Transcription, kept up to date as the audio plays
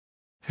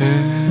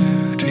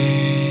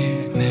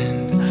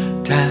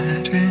우리는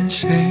다른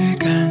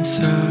시간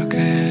속을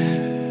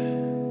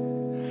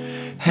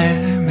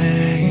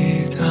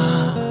헤매이다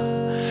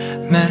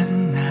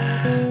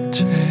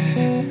만났지.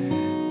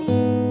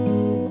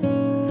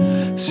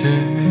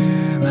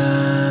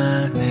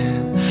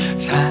 수많은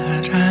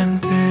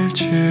사람들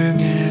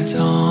중에서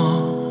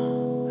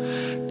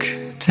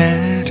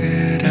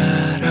그대를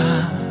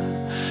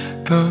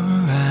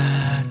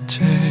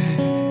알아보았지.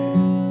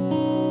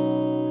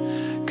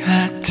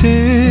 같은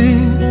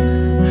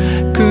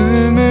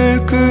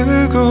꿈을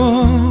꾸고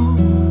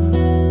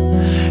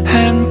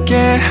함께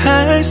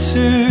할 수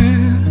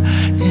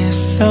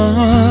있었다면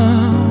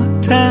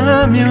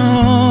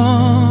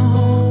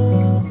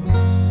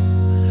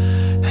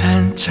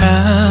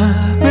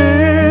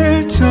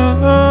한참을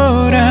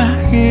돌아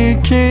이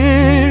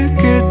길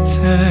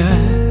끝에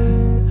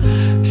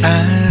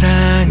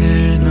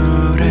사랑을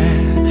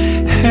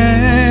노래해요.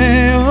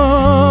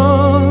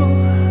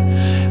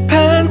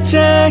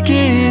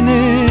 반짝이는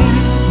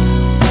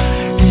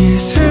이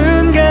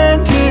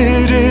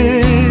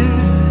순간들을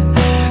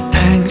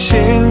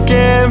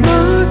당신께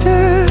모두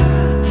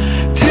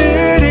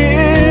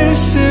드릴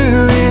수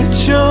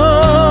있죠.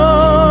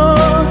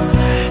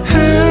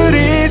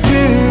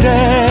 우리들의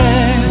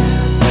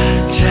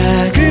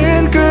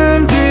작은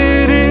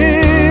꿈들을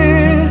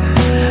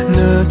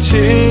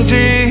놓치지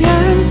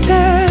않게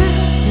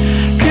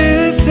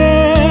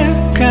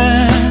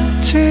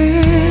그때까지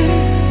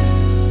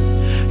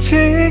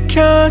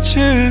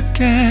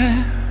지켜줄게.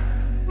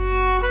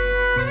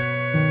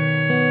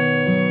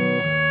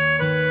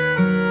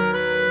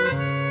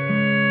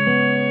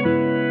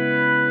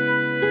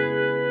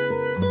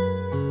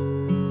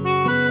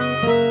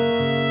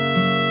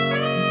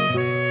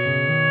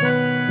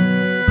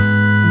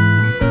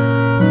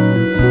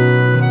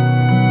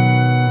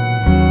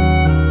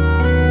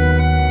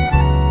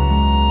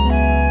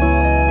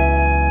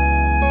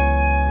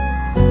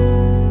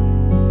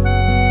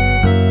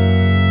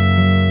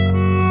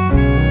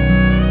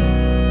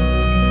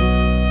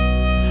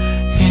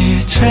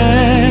 이제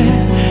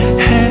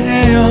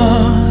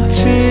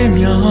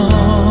헤어지면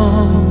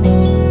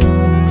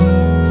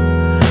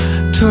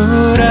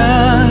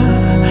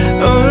돌아올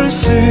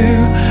수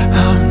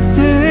없는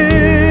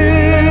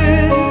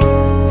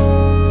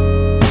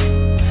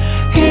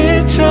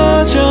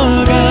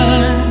잊혀져갈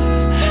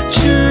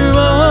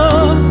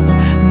추억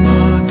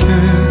모두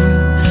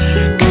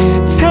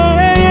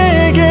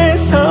그대에게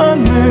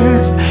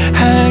선물할게요.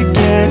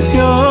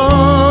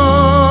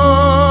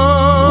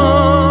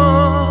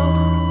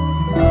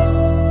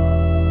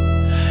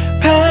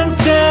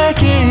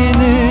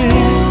 반짝이는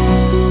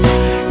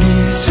이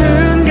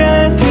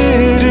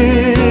순간들을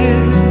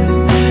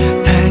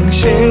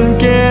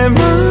당신께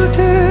모두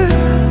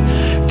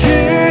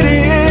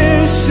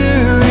드릴 수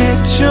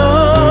있죠.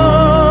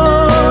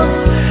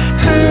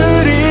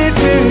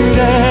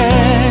 우리들의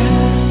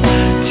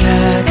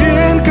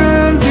작은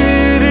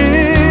꿈들을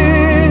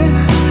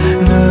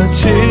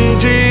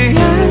놓치지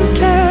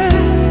않게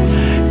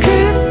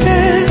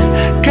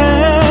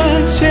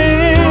그때까지.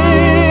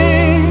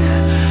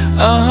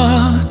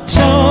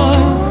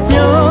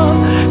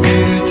 어쩌면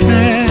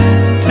그대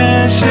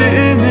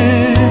다시는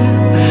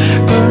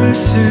볼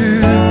수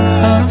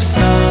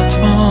없어도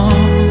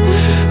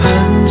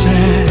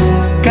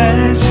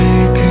언제까지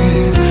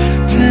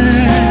그대를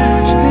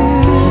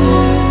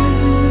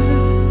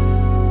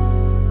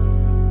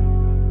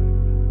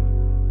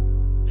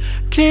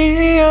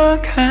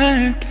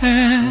기억할게.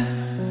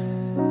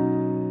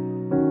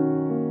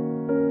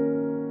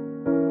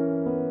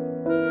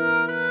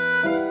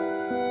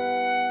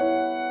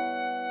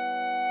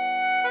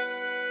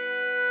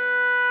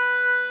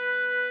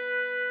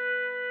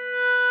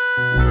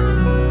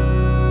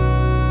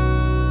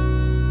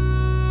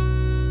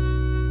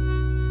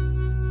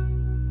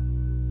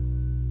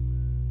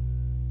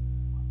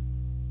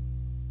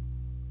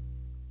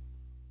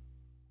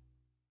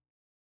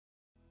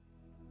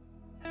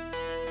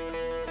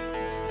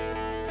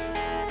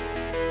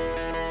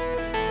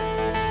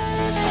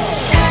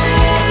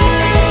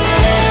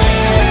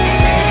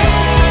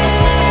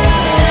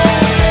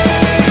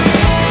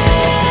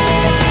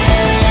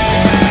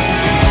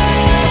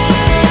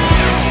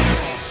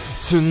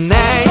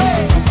 Tonight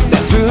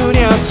난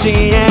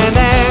두렵지 않아.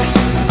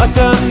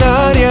 어떤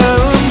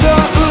어려움도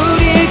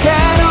우릴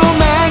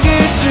가로막을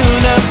순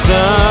없어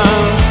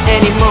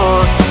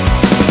anymore.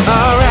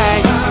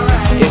 Alright,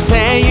 I'll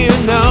tell you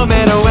no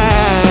matter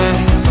what.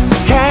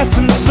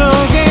 가슴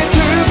속에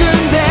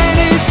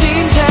두근대는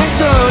심장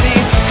소리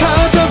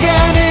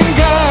커져가는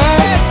것.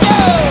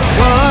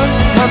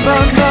 한 번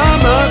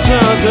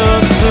넘어져도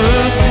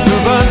두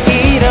번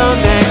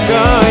일어날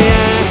거야.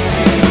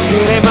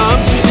 그래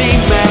멈추지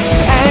마. I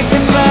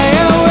can fly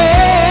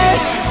away.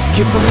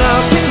 Keep on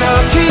knocking,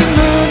 knocking.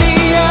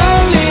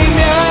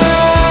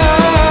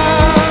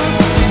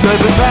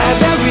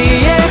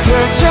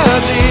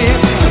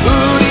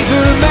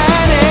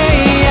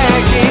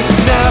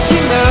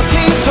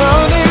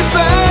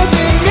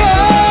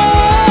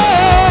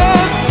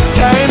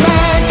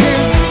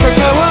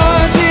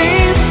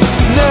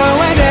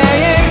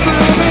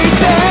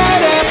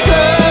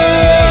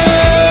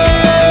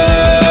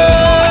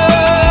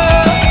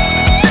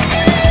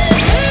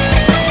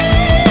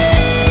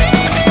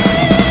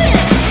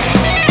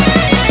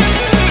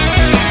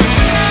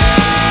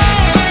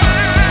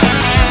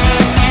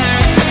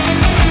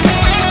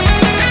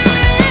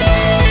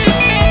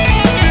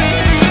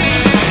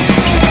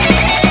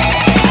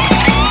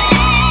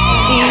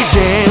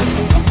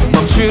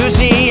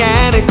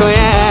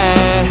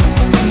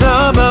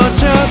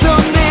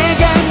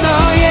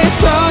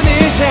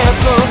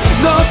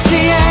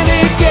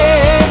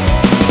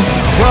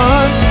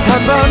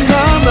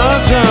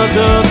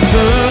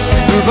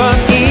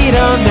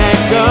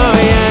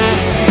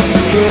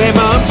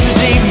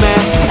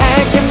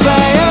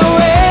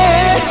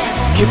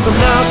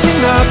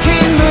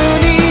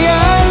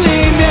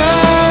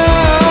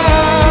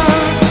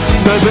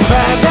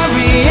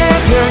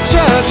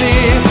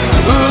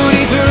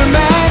 우리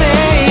둘만의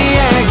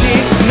이야기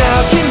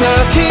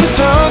너키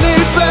손을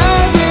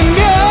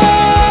뻗으면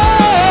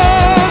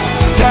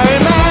닿을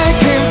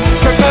만큼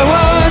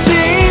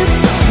가까워진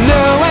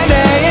너와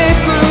나의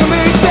꿈을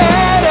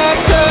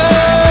따라서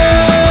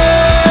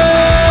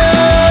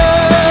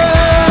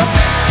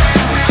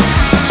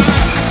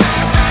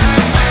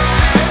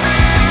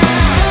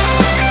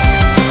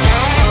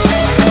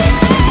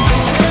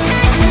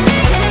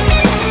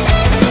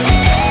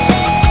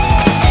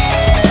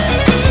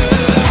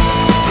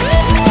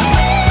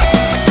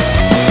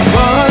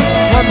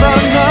한번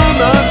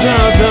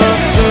넘어져도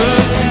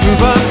두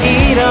번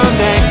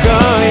일어날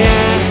거야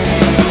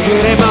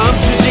그래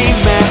멈추지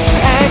마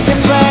I can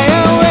fly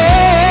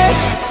away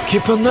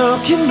깊어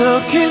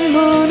녹인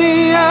문이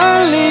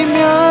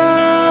열리면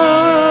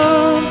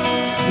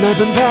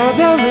넓은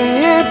바다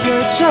위에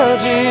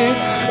펼쳐질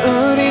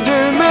우리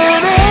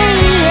둘만의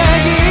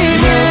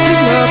이야기는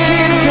너키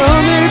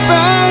손을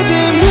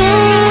뻗으면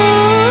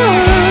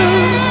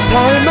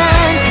닿을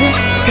만큼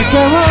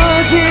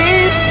가까워진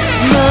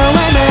너와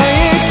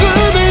나의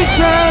꿈을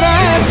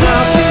따라서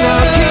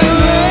너키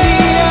문이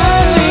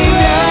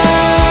열리면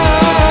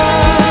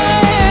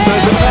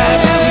넓은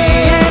바다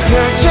위에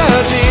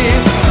펼쳐진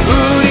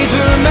우리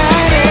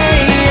둘만의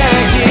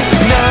이야기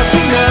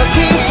너키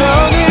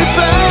손을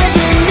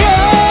뻗으면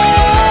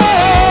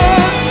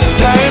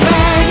닿을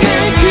만큼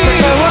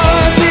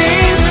가까워진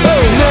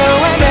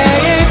너와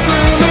나의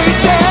꿈을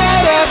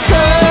따라서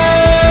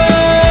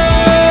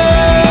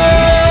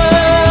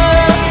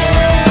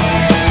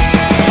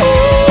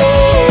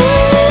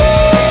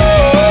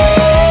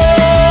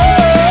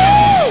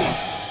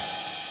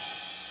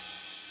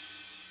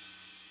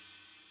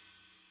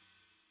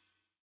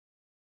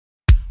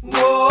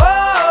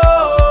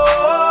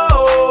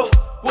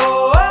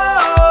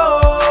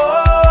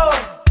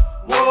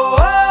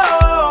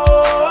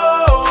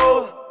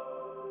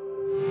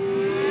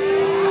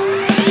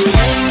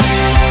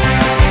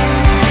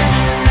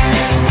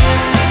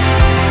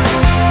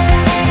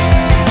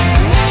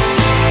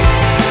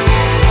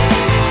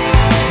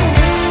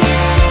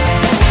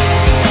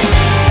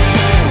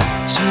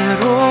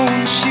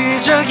새로운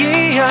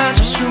시작이야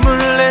저 숨을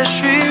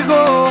내쉬고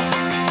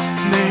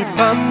매일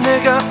밤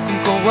내가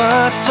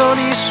꿈꿔왔던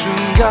이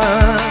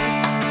순간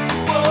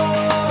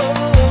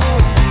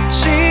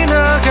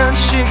지나간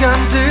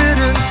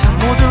시간들은 다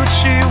모두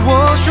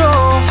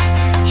지워줘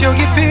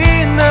여기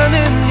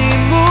빛나는 이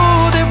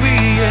무대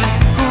위에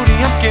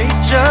우리 함께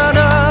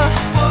있잖아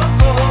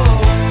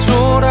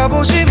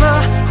돌아보지 마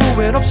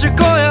후회는 없을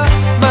거야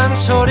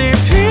망설일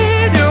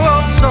필요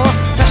없어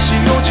다시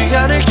오지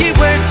않을 기회일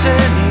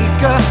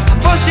테니까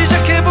한번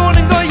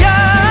시작해보는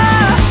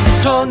거야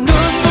더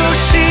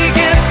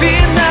눈부시게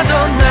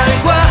빛나던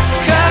날과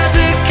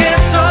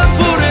가득했던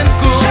푸른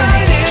꿈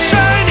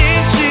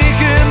Shining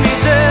지금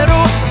이대로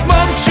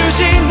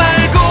멈추지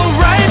말고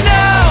right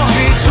now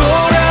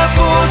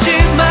뒤돌아보지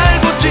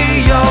말고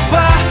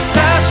뛰어봐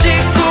다시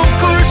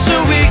꿈꿀 수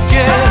있게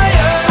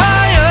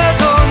higher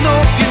더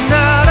높이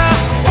날아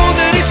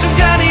오늘 이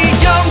순간이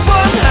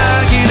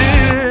영원하기를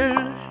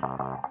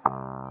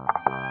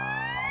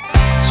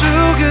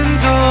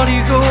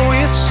두근거리고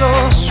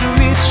있어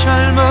숨이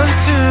찰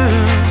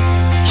만큼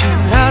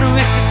긴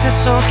하루의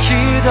끝에서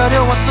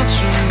기다려왔던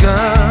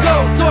순간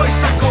Go 더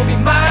이상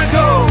고민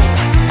말고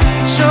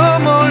저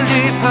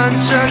멀리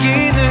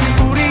반짝이는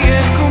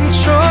우리의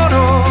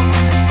꿈처럼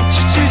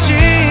지치지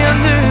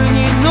않는 이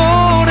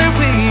노래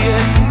위에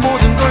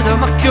모든 걸 다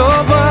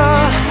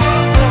맡겨봐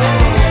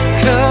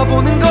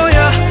가보는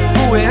거야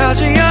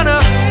후회하지 않아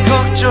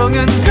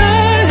걱정은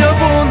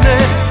날려보내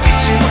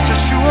잊지 못할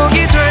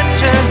추억이 될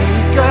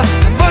테니까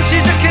한번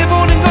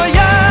시작해보는 거야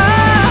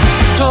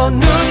더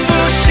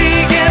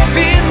눈부시게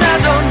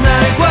빛나던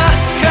날과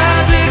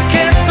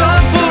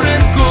가득했던 푸른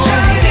꿈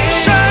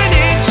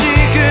Shining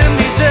지금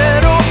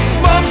이대로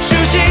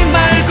멈추지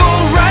말고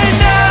right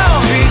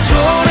now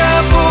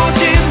뒤돌아보지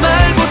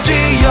말고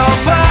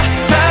뛰어봐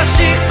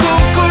다시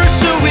꿈꿀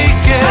수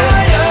있게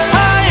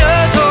higher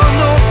더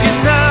높이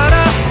날아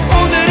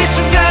오늘 이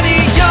순간이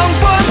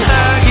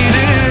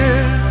영원하기를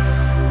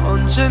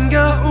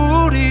언젠가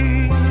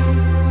우리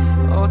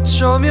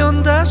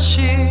어쩌면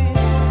다시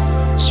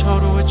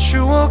서로의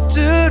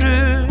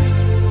추억들을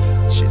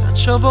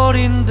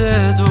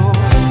지나쳐버린데도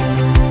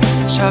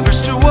잡을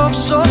수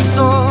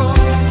없었던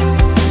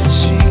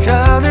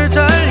시간을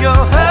달려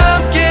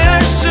함께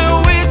할 수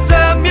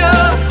있다면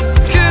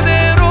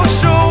그대로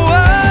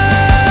좋아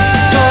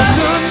더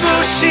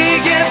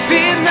눈부시게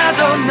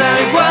빛나던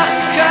날과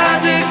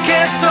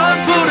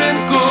가득했던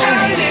푸른 꿈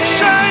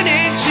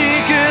Shining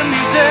지금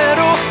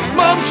이대로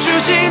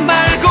멈추지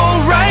말고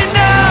right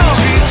now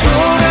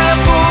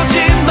뒤돌아보지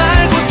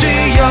말고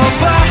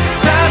뛰어봐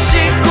다시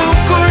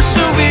꿈꿀 수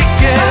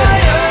있게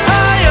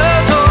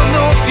higher 더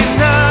높이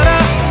날아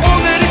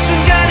오늘 이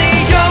순간이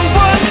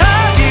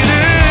영원하기를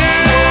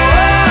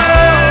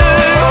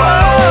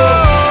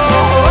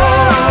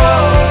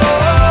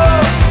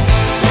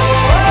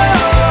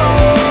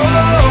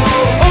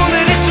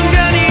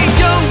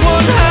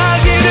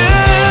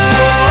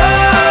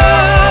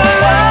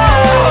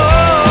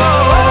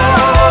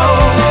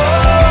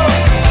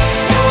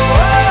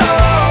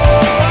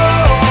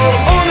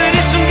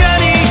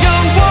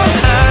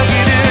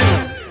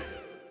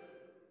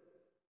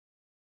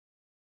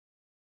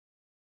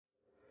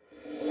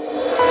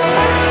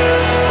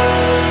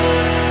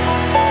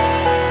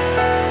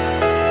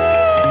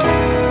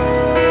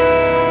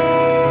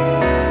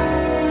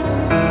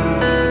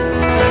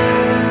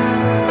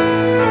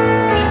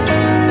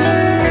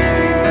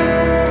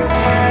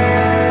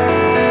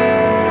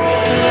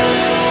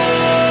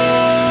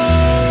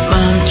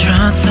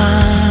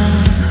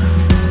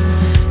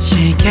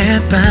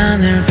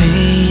바늘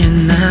위에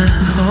나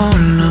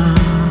홀로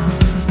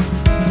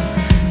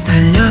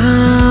달려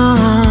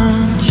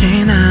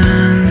지난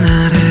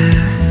날의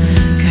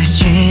그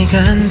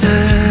시간들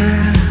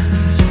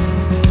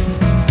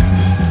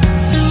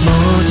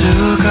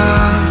모두가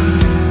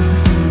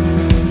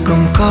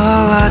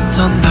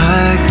꿈꿔왔던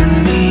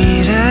밝은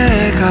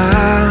미래가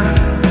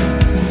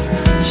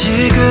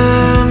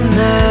지금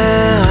내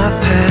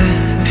앞에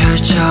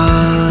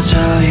펼쳐져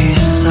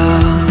있어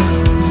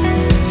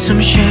숨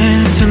쉴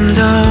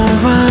틈도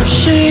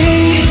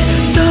없이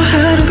또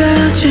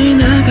하루가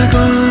지나가고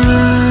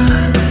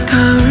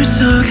거울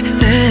속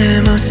내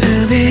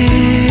모습이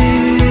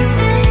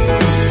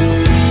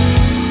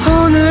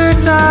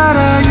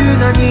오늘따라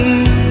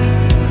유난히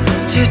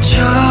지쳐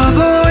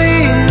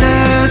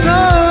보이네도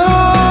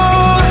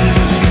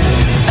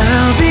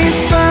I'll be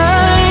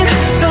fine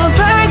더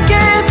밝게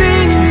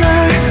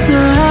빛날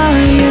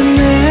나의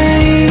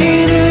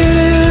내일을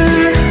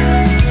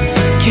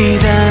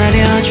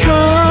기다려줘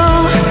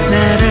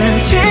나를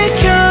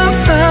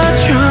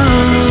지켜봐줘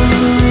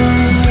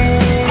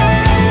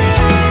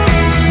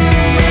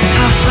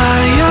I'll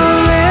fly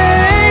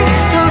away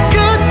더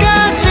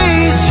끝까지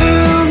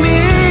숨이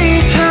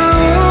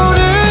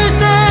차오를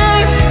때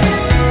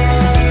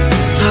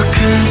더 큰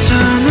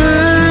숨을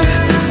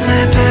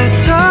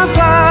내뱉어봐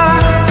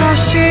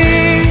다시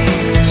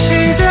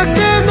시작될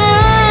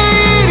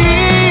내일이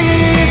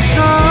있어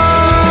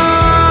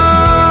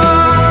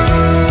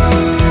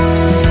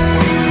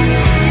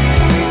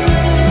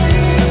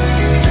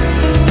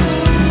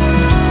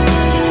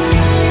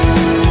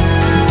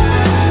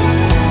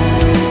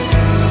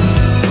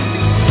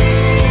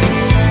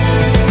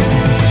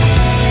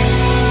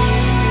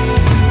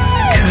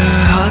그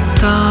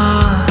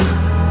어떤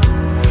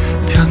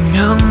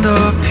변명도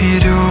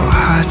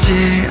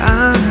필요하지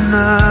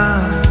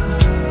않아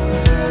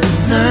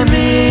날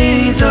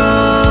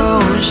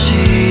믿어온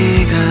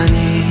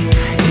시간이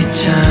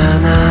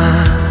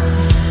있잖아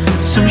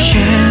숨 쉴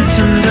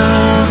틈도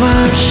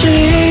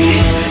없이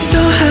또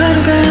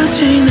하루가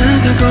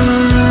지나가고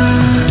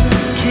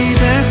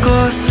기댈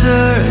곳을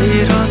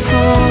잃어도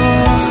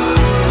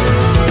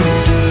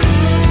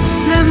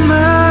내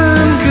마음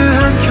그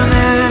한켠에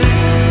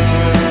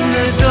늘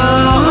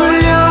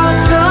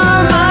떠올렸던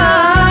말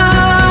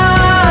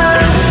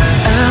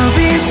I'll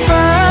be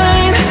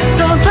fine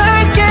더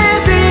밝게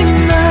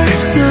빛날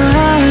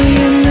나의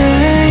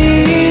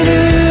내일을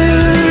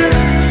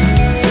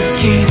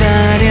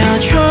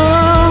기다려줘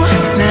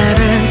나를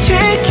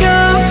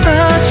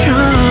지켜봐줘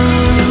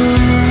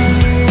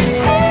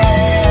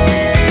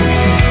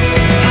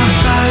I'll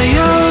fly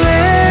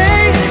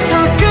away 더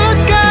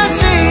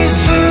끝까지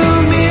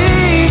숨이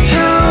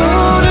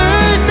차오를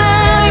때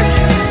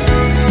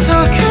더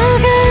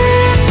크게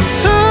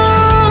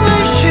숨을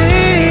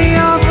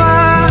쉬어봐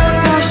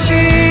다시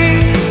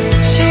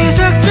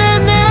시작될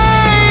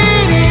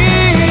내일이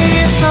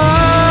있어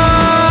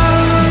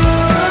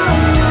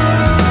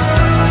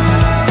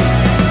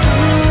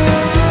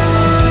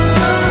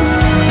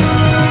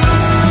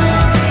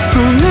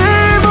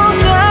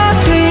오늘보다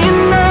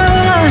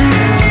빛날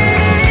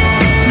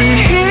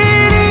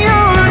내일이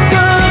올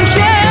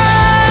거야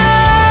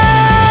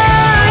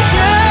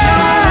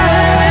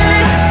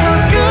더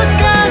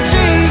끝까지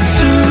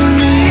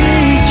숨이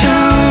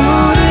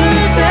차오를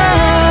때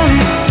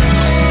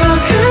더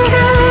크게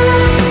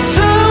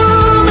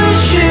숨을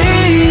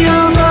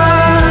쉬어봐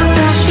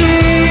다시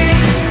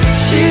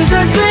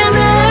시작될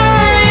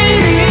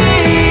내일이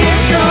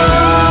있어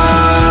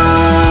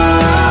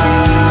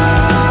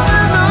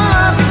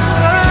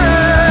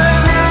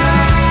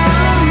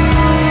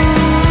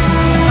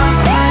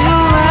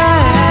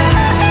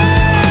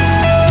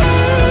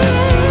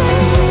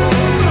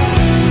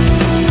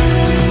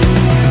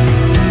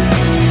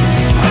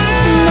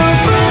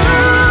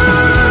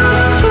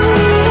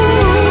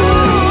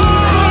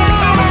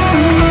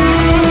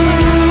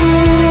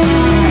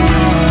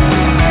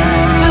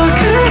더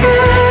크게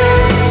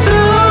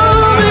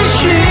숨을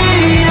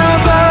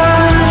쉬어봐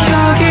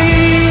여기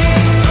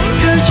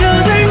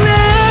펼쳐질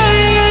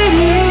내일이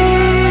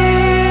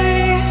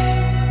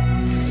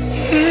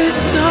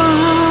있어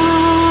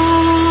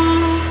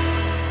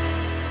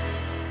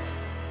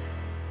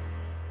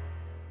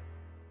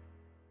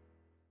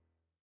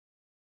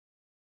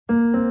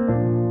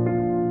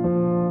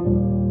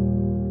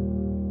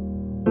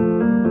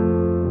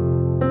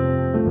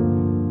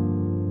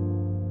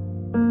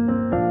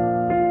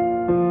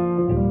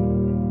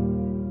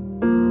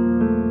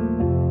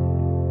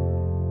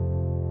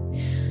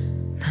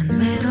난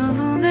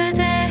외로움에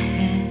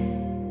대해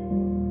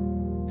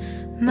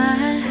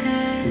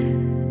말해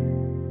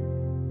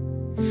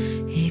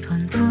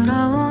이건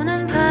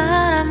불어오는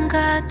바람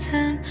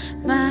같은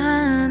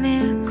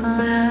마음일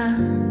거야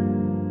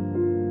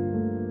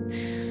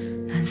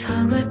난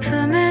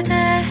서글픔에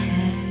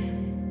대해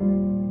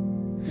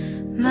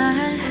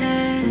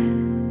말해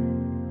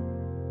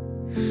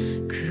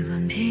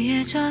그건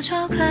비에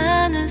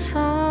젖어가는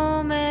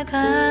소매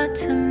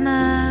같은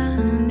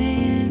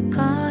마음일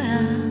거야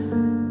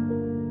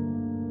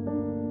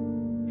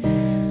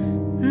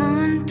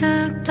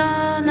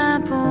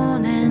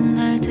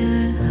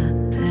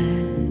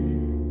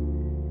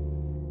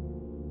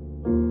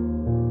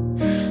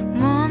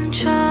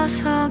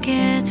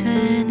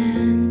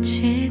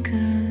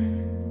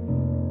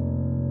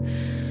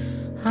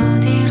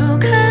어디로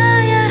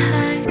가야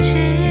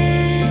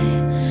할지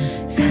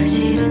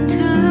사실은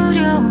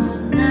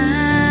두려워.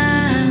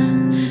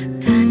 난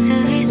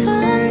따스히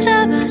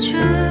손잡아줄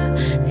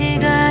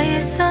네가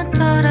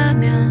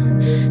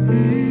있었더라면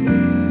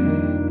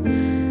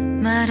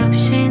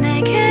말없이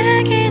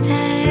내게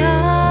기대어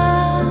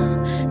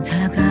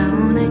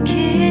다가오는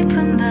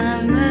깊은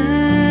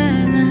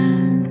밤은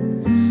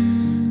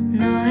난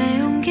너의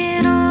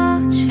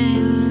용기로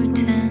채울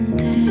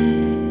텐데.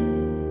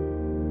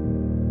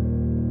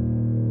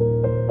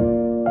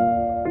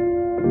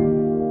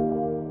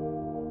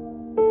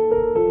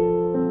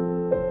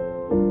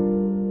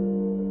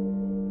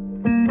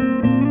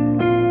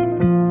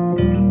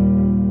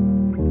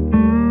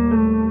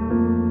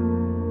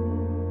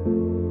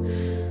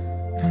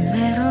 넌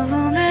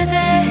외로움에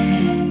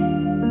대해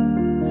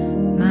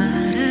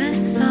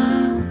말했어.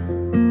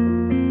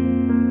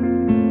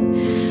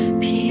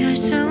 피할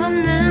수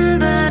없는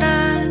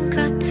바람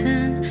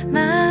같은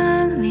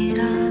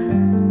마음이라.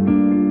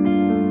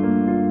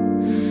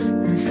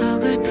 넌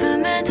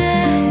서글픔에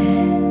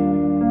대해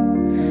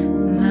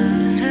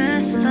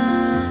말했어.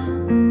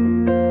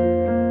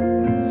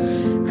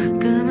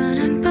 가끔은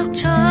흠뻑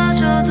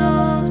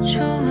젖어도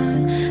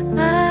좋은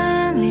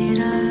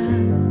마음이라.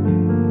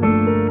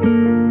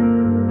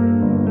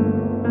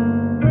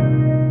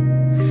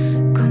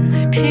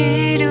 겁낼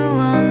필요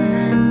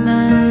없는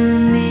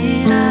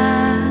마음이라.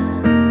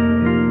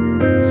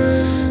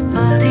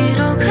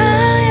 어디로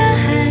가야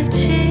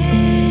할지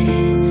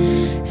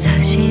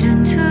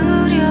사실은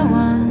두려워.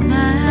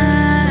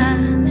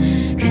 난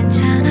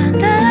괜찮아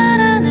날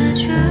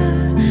안아줄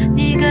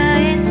네가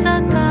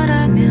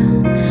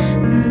있었더라면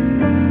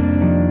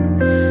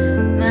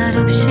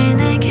말없이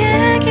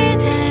내게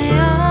기대어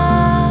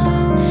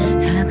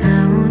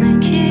다가오는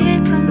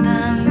깊은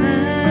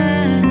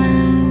밤은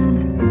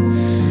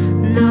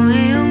난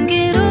너의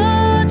용기로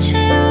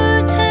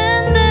채울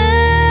텐데.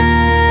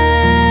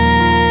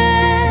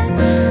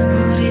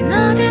 우린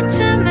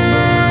어디쯤에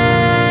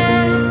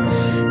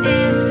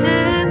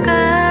있을까?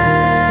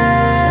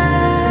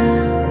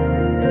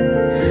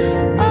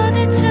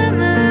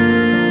 어디쯤은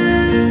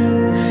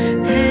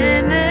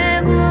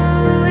헤매고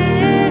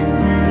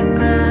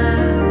있을까?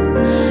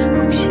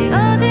 혹시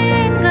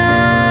어디인가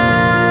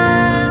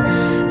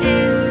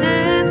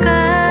있을까?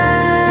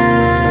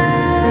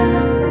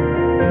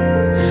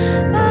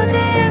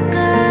 어디인가.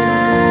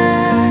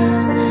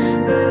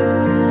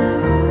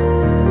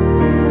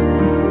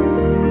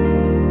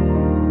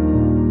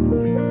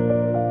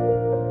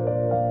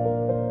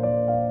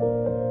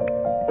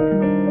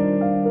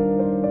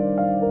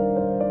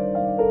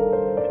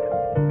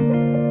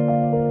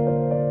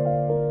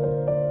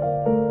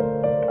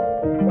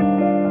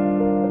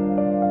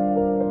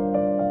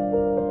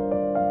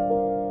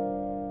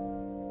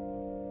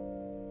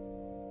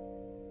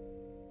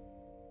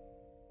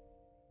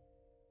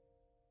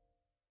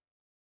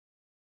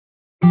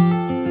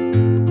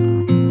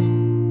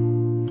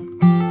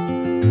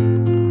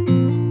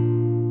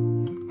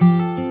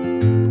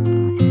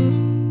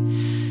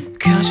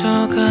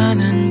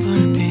 켜져가는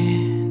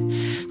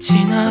불빛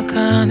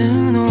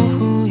지나가는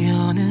오후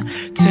여느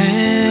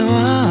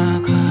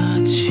때와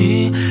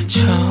같이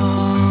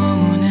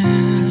저무는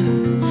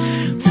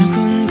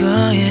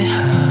누군가의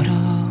하루.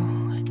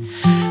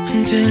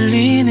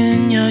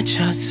 흔들리는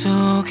열차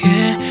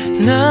속에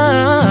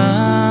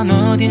난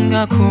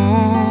어딘가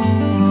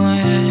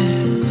공허해.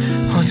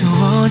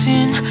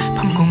 어두워진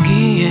밤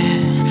공기에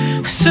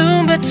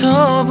한숨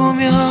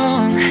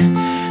뱉어보면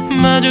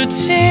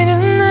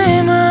마주치는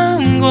내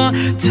맘과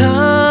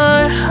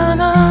달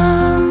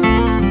하나.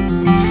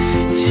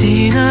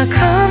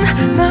 지나간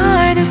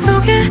날들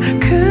속에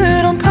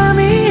그런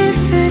밤이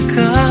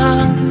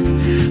있을까?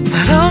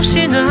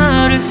 말없이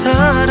나를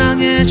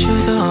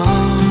사랑해주던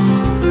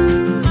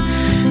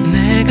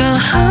내가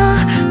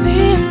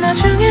아닌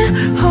나중에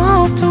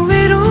어떤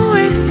위로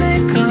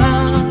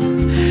있을까?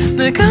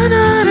 내가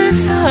나를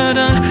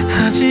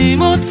사랑하지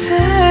못해.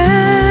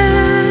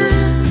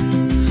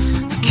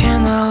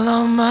 Can I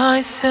love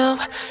myself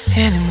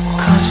anymore?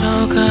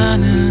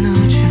 커져가는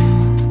우주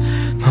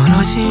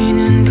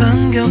멀어지는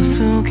간격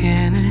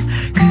속에는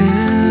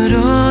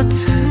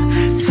그렇듯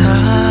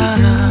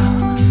살아가는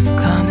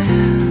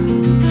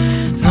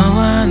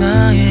너와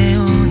나의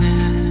오늘.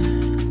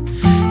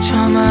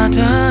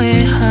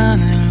 저마다의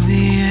하늘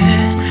위에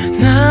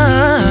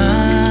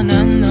난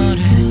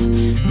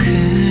너를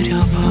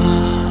그려봐.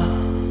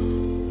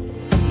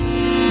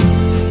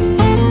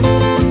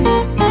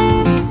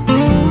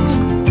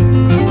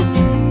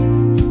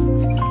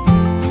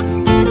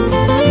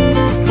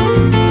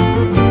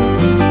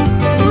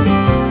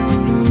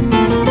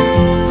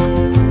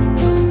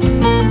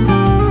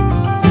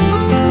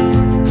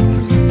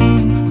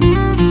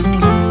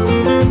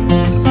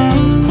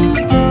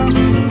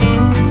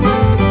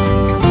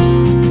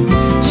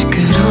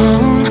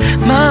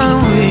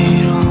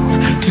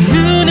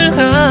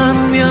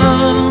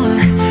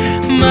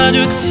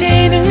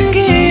 마주치는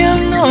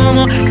기억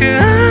넘어 그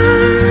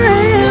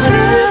아이를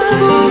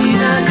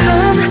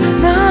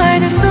지나간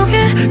날들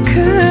속에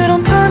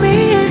그런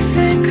밤이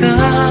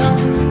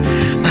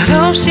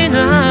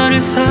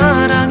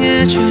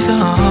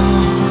사랑해주던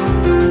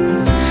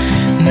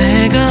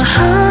내가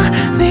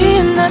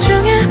아닌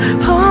나중에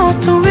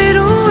어떤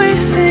위로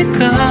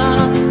있을까.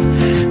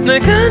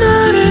 내가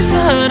나를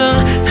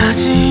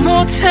사랑하지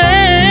못해.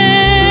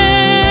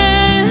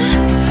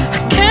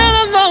 I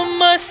can't love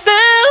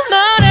myself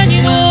not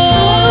anymore.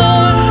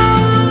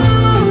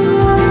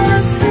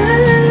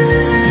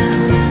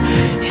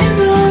 In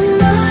the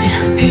night,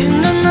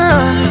 in the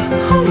night,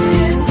 on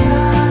this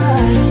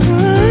night,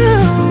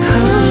 I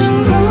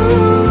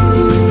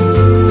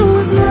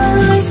lose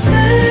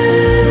myself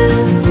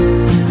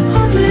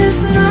on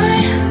this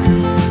night.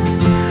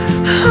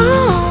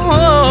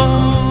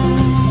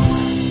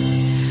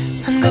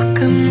 난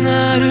가끔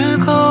나를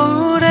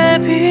거울에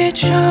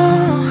비춰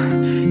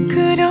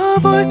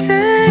그려볼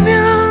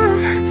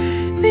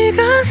때면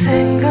네가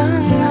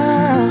생각나.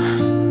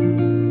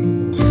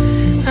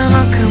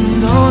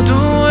 나만큼 너도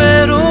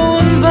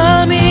외로운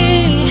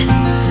밤이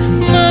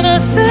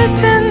많았을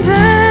텐데.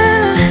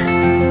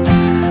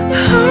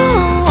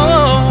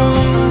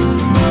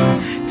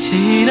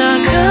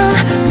 지나간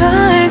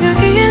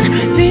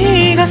날들이엔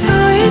네가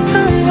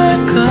서있던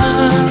걸까.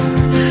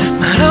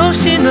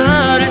 말없이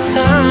나를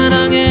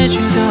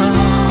사랑해주던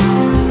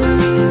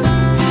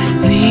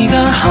네가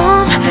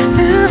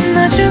없는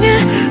나중에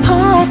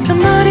어떤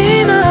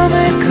말이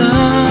남을까.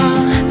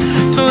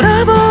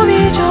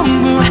 돌아보니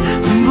전부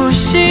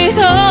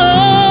눈부시던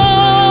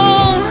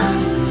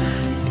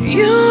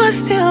You are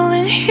still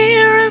in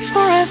here and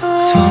forever.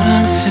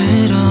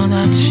 소란스런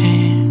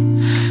아침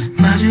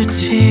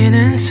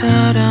마주치는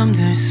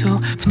사람들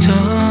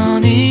속부터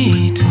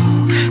니도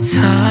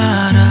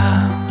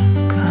살아가는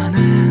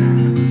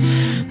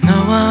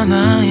너와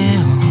나의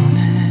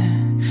오늘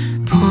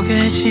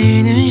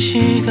포개지는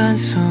시간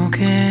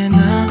속에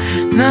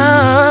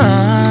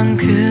난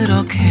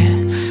그렇게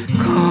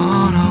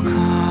걸어가.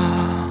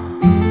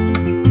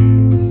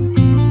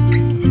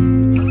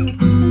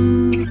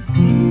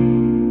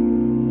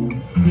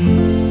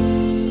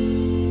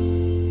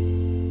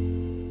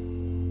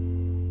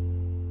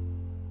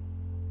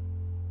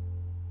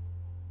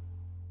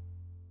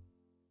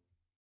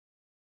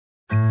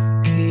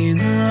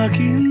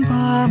 기나긴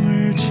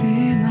밤을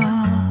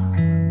지나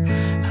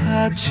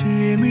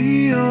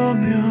아침이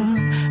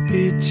오면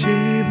빛이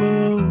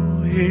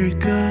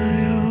보일까요?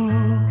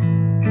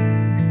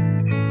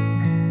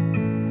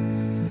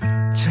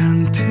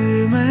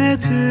 창틈에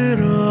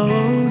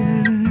들어오는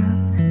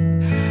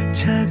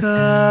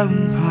차가운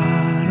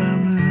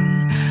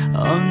바람은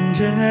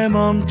언제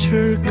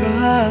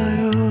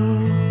멈출까요?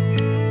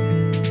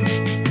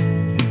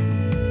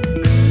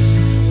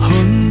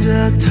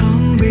 혼자 텅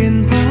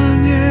빈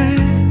방에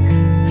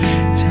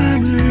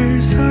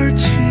잠을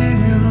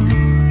설치며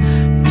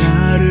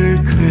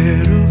나를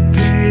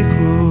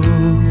괴롭히고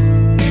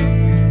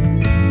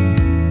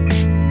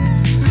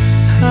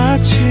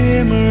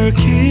아침을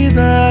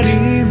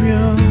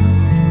기다리며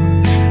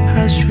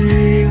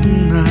아쉬운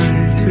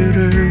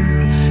날들을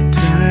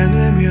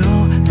되뇌며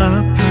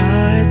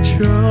아파했죠.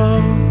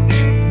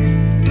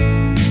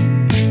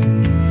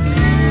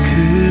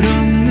 그런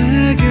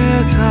내게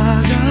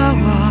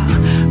다가와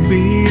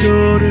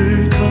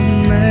위로를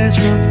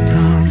건네줬던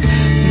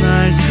날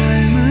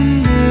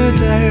닮은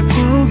그댈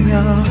보며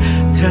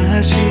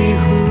다시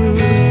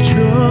웃죠.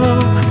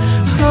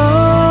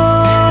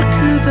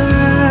 그대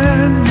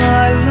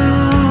my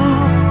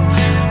love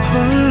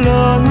홀로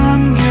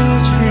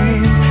남겨진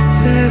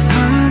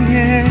세상에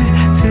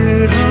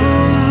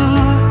들어와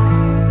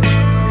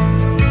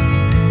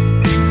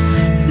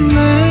내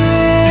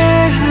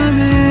안에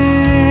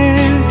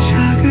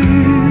작은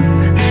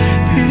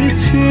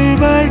빛을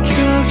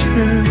밝혀줄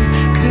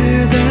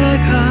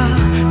그대가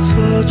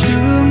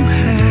소중해.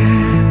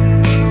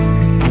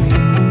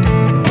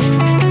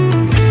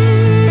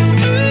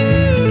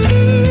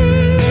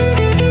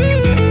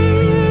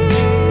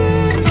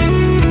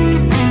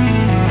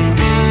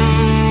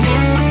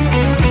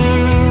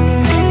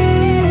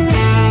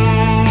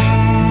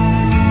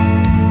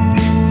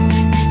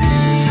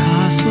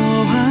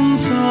 사소한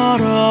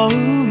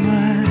서러움에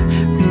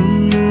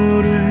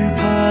눈물을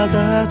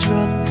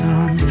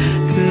받아줬던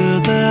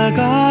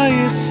그대가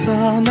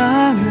있어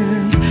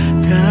나는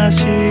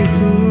다시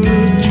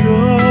웃죠.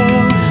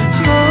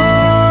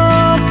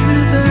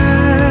 그대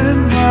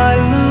my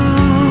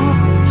love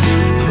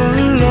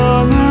홀로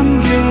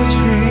남겨진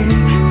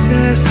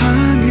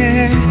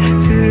세상에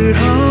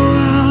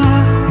들어와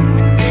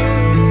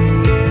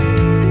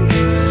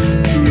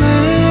내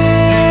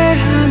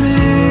안에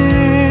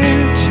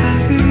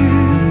작은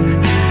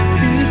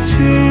빛을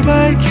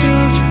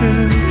밝혀줄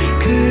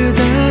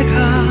그대가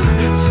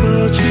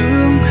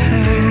소중해.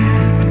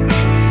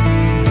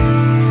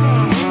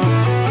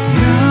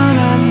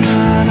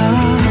 나나나나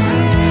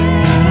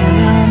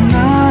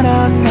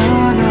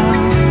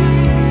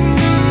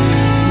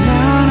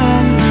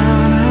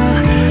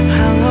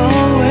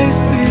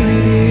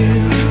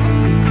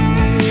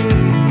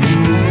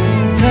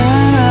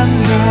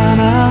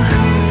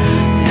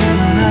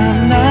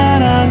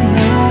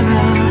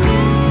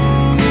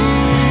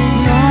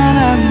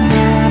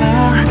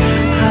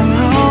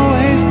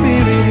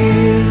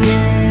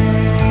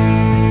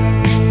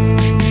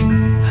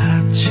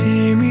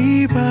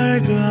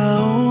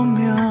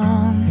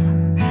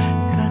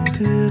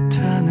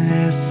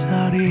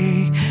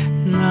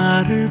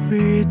나를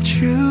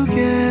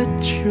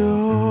비추겠죠.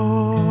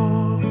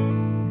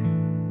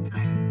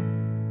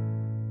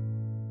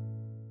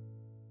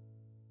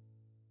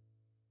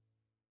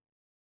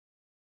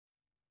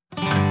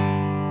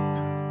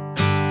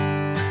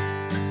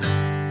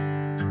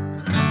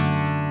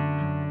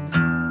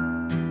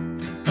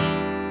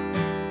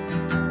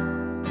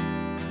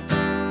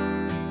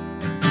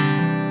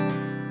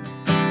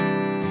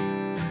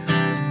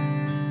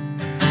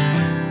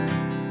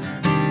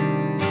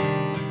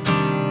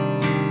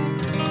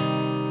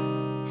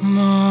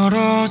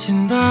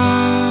 멀어진다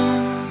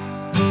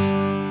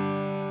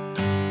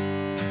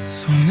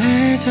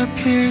손에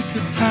잡힐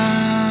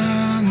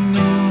듯한 너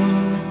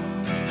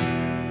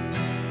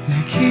내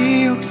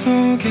기억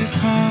속에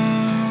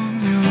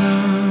선명한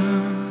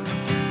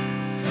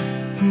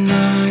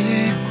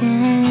나의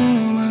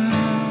꿈은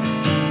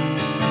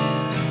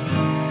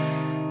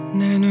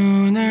내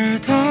눈을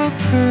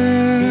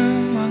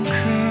덮을 만큼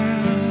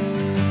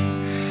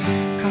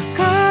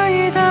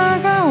가까이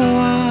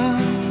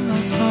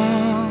다가와서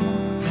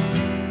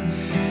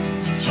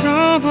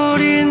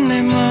지쳐버린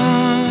내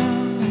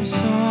마음속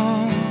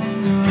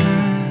너를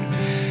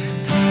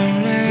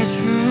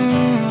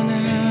달래주는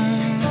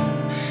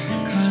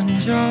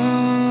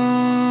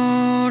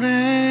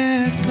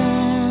간절했던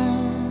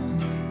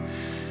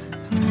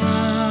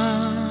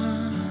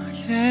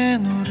나의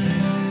노래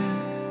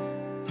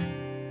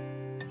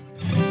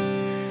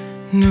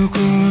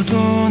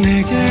누구도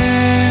내게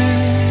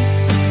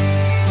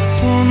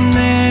손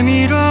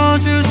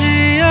내밀어주지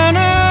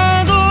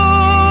않아도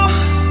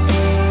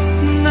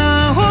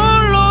나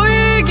홀로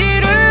이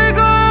길을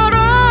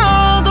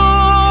걸어도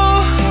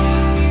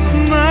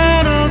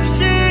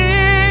말없이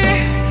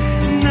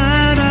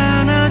날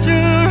안아줄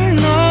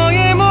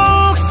너의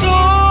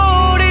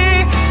목소리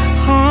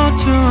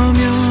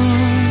어쩌면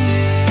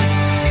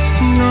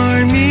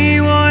널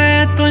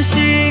미워했던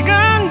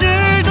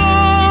시간들도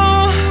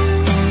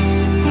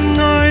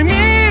널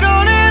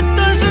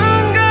밀어냈던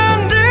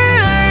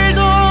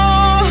순간들도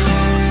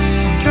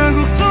결국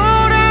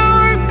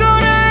돌아올 걸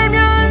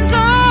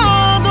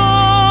알면서도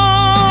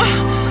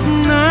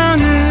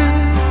나는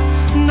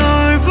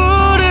널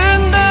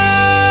부른다.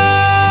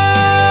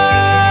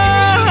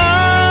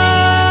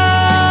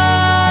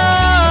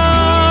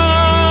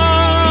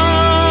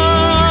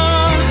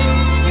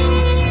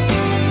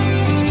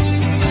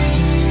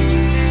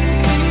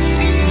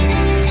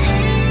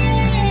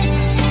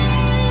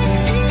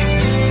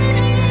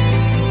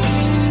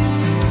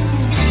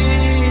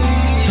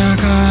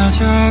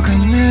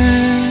 작아져가는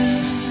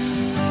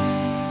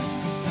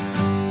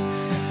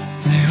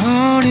내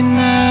어린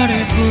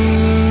날의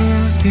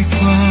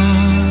불빛과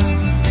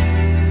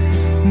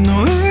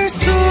놓을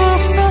수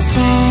없어서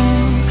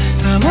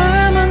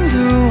담아만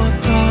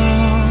두었던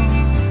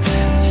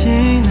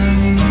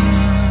지난 날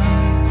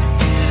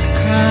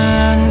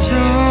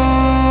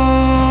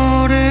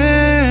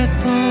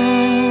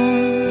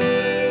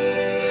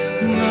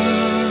간절했던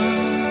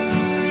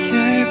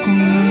나의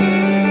꿈을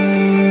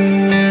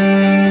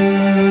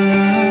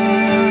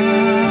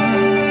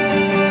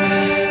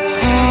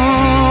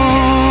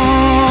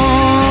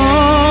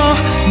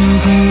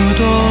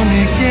누구도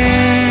내게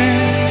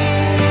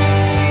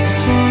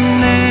손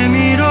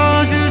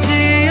내밀어주지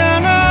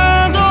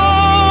않아도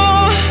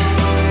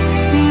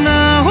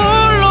나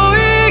홀로 이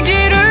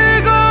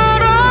길을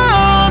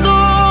걸어도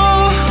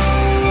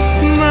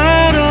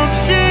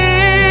말없이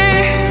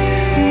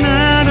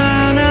날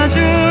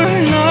안아줄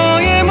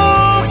너의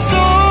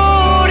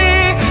목소리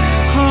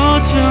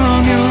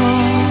어쩌면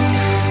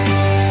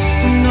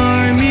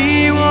널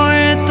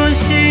미워했던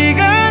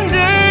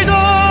시간들도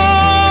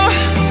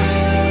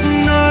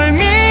널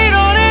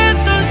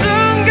밀어냈던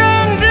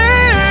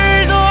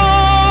순간들도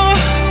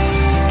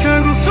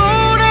결국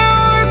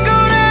돌아올 걸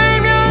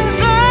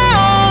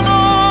알면서도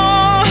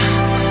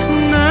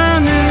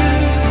나는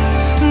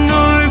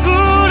널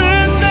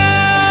부른다.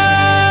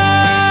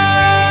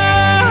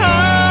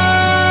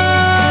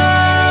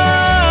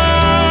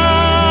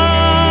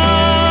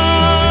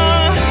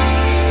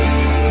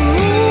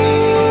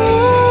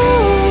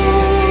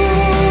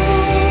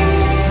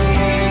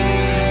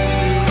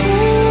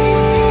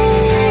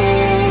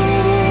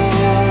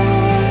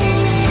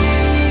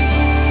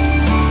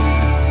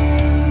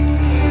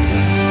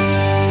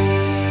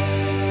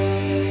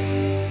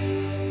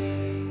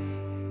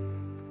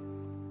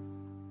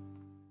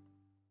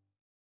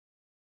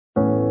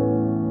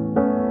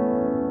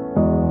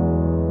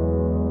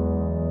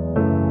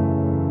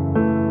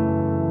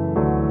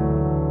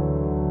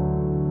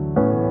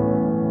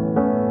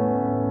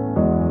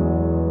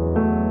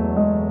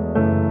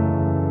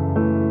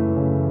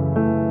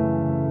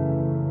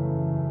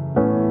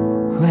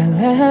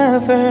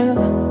 Wherever,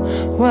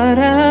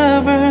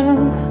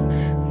 whatever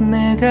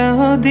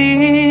내가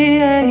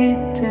어디에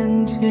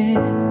있든지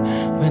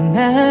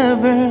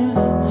Whenever,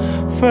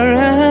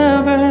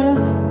 forever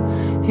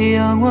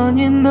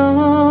영원히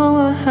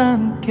너와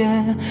함께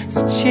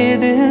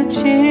스치듯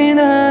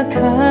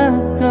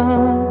지나갔던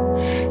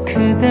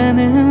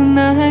그대는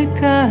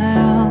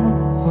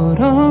알까요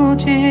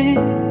오로지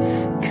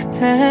그대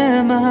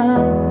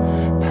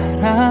그대만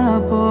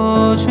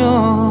바라보죠.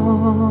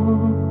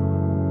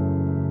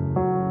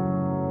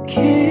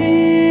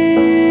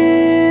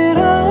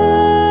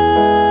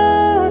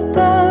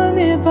 길었던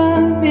이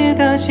밤이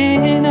다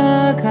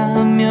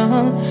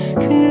지나가면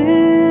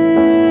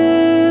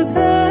그대는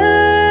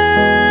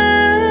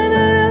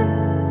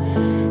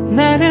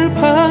나를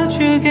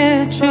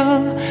봐주겠죠.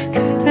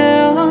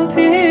 그대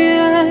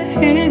어디에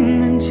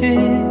있는지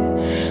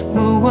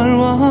무얼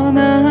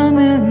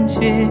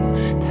원하는지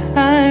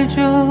다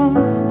알죠.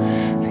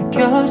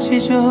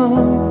 느껴지죠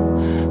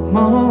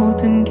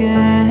모든 게.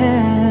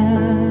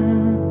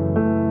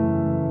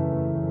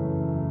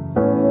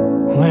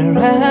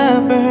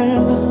 Wherever,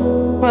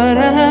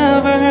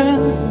 whatever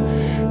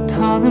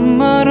더는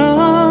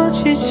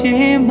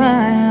멀어지지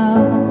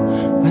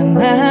마요.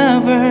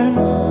 Whenever,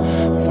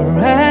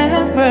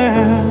 forever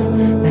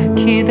나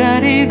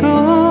기다리고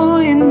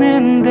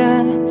있는데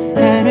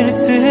애를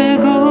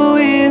쓰고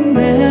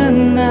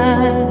있는 날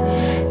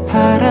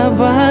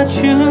바라봐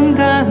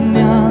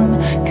준다면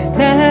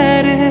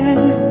그대를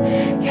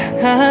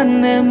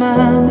향한 내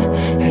맘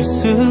알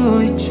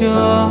수 있죠.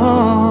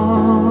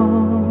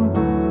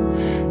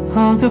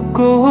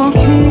 어둡고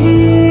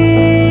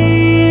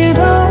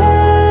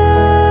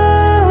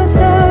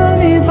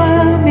길었던 이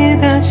밤이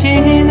다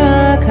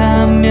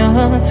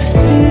지나가면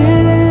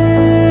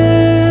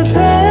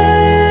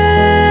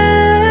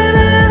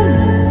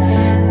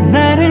그대는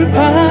나를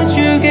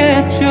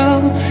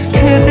봐주겠죠.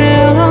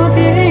 그대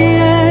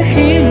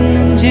어디에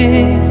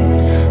있는지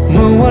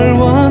무얼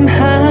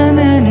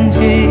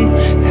원하는지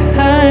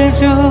다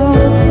알죠.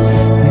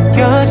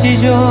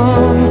 느껴지죠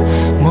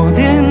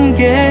모든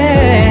게.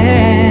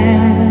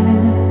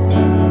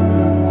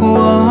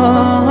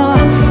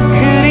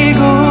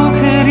 그리고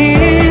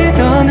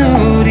그리던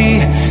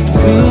우리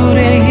둘의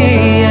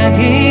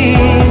이야기.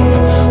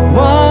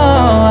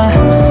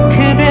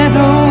 그대도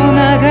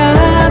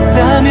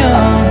나갔다면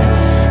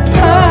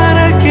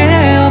바랄 게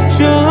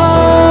없죠.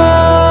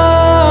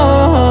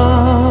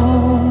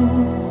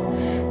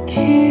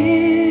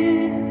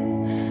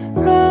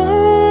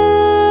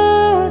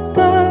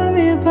 길었던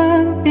이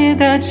밤이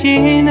다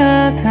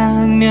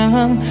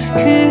지나가면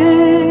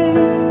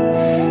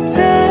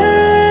그대는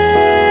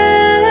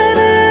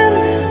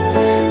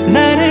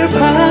나를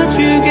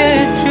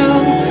봐주겠죠.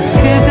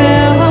 그대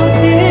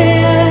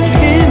어디에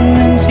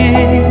있는지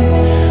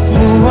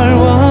무얼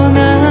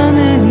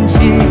원하는지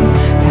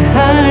다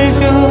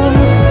알죠.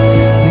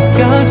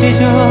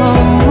 느껴지죠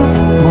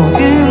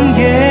모든 게.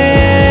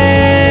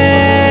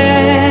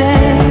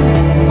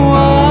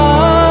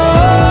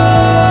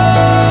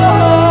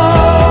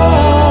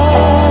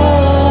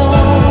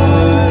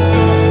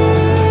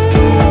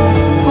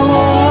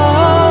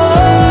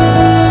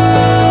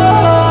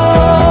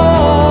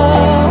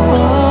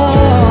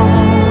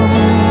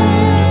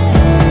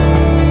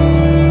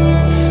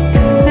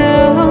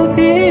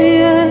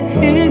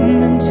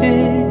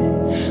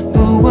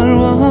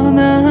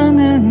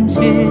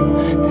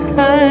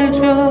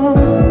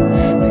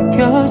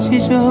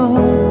 느껴지죠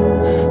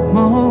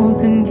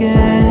모든 게.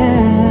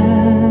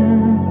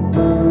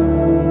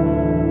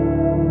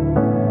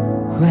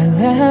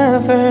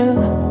 Wherever,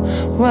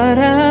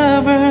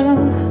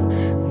 whatever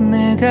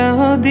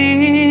내가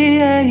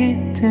어디에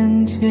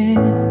있든지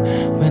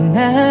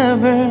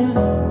Whenever,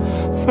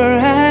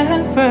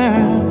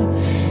 forever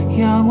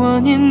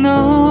영원히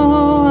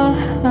너와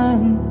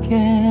함께.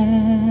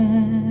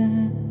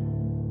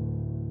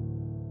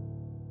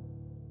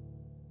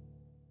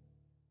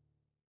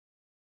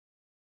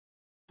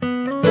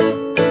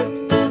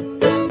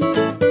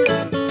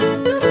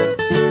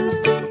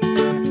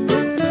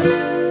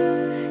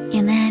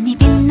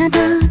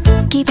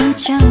 기분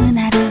좋은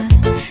하루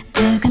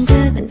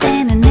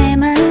두근두근대는 내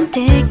마음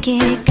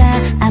들킬까.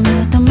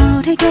 아무도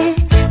모르게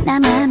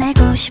나만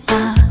알고 싶어.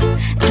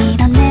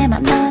 이런 내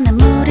맘 너는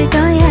모를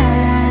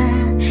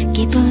거야.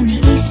 기분이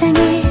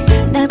이상해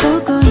널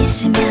보고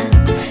있으면.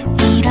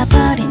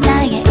 잃어버린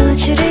나의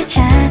우주를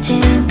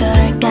찾은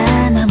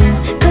걸까. 너무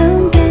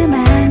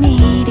궁금한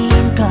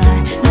일인걸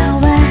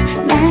너와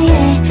나의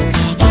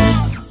얘기.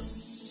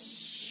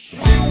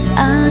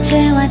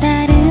 어제와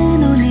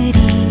다른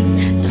오늘이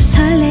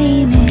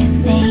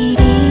설레이는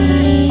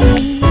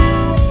내일이.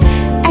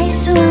 알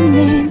수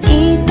없는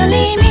이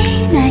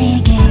떨림이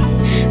나에게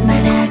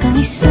말하고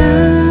있어.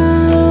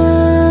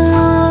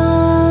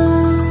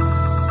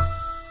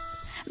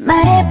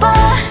 말해봐.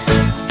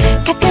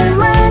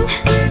 가끔은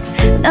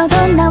너도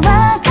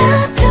나와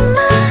같은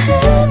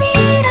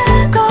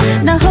마음이라고.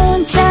 너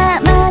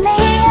혼자만의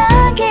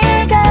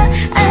이야기가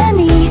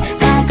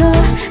아니라고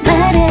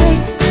말해.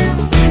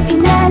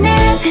 빛나는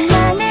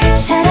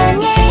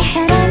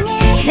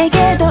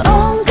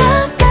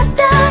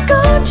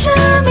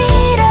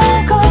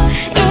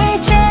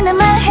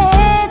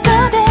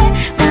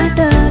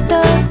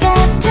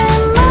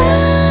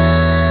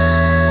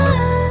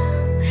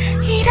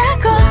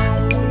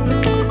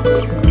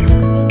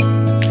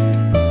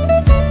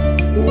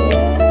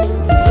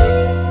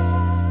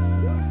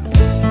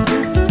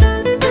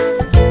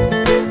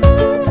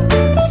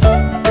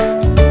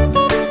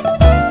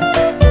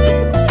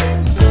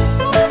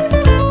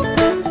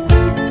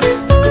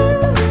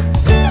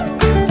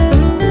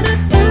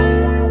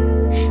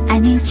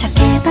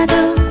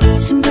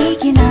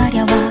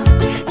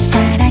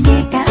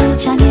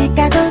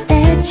가도